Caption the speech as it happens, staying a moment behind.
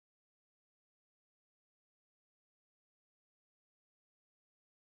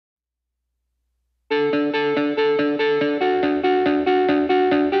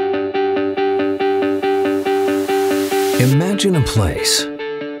Imagine a place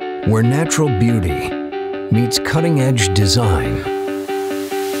where natural beauty meets cutting-edge design,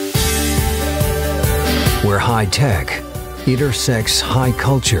 where high-tech intersects high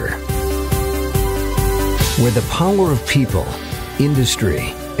culture, where the power of people,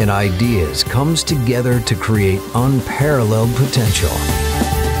 industry, and ideas comes together to create unparalleled potential.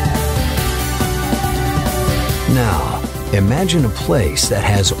 Now, imagine a place that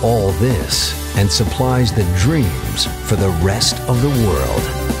has all this and supplies the dreams for the rest of the world.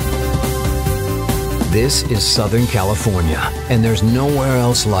 This is Southern California, and there's nowhere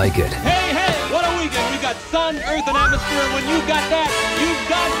else like it. Hey, hey, what a weekend. We got sun, earth, and atmosphere, and when you've got that, you've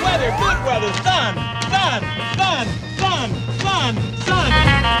got weather. Good weather. Sun, sun, sun, sun, sun, sun.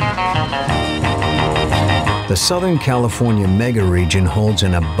 The Southern California mega region holds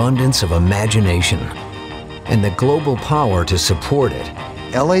an abundance of imagination and the global power to support it.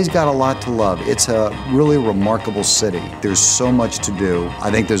 LA's got a lot to love. It's a really remarkable city. There's so much to do. I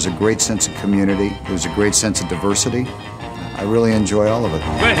think there's a great sense of community. There's a great sense of diversity. I really enjoy all of it.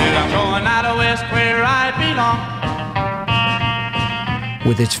 Well, I'm going out west where I belong.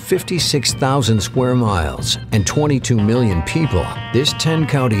 With its 56,000 square miles and 22 million people, this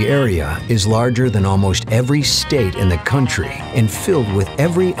 10-county area is larger than almost every state in the country and filled with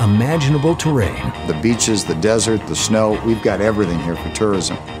every imaginable terrain. The beaches, the desert, the snow, we've got everything here for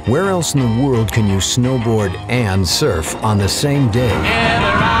tourism. Where else in the world can you snowboard and surf on the same day? Yeah,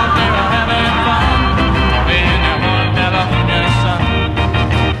 they're out there having fun in that one California sun.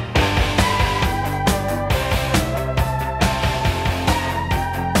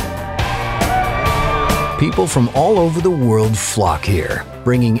 People from all over the world flock here,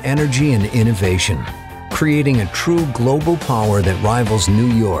 bringing energy and innovation, creating a true global power that rivals New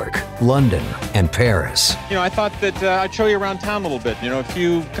York, London, and Paris. You know, I thought that I'd show you around town a little bit, you know, a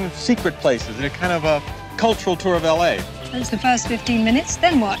few kind of secret places, and a kind of a cultural tour of LA. That's the first 15 minutes,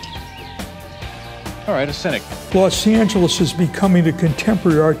 then what? All right, a cynic. Los Angeles is becoming the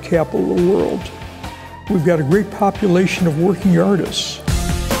contemporary art capital of the world. We've got a great population of working artists.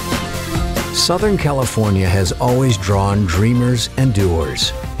 Southern California has always drawn dreamers and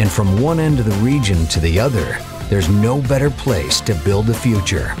doers, and from one end of the region to the other, there's no better place to build the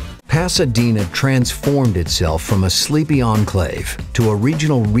future. Pasadena transformed itself from a sleepy enclave to a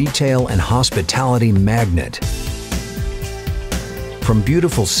regional retail and hospitality magnet. From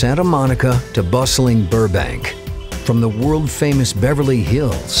beautiful Santa Monica to bustling Burbank, from the world-famous Beverly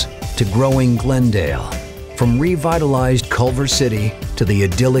Hills to growing Glendale, from revitalized Culver City to the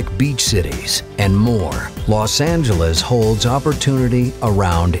idyllic beach cities and more, Los Angeles holds opportunity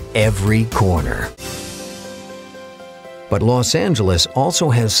around every corner. But Los Angeles also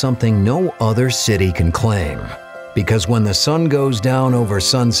has something no other city can claim. Because when the sun goes down over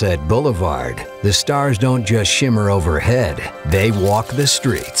Sunset Boulevard, the stars don't just shimmer overhead, they walk the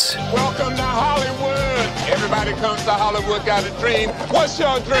streets. Welcome to Hollywood. Everybody comes to Hollywood, got a dream. What's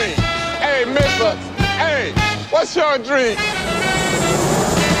your dream? Hey, mister. Hey, what's your dream?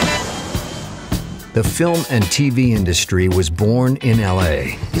 The film and TV industry was born in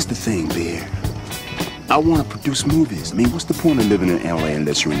LA. Here's the thing, Bear. I want to produce movies. I mean, what's the point of living in LA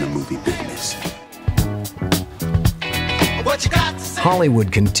unless you're in the movie business?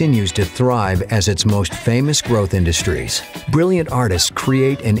 Hollywood continues to thrive as its most famous growth industries. Brilliant artists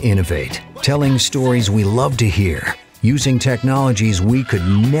create and innovate, telling stories we love to hear, using technologies we could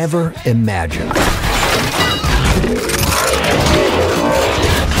never imagine.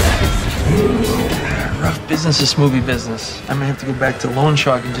 Rough business, this movie business. I may have to go back to loan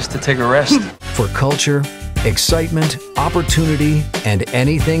sharking just to take a rest. For culture, excitement, opportunity, and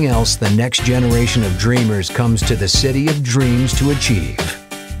anything else the next generation of dreamers comes to the city of dreams to achieve.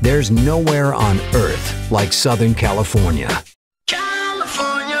 There's nowhere on earth like Southern California.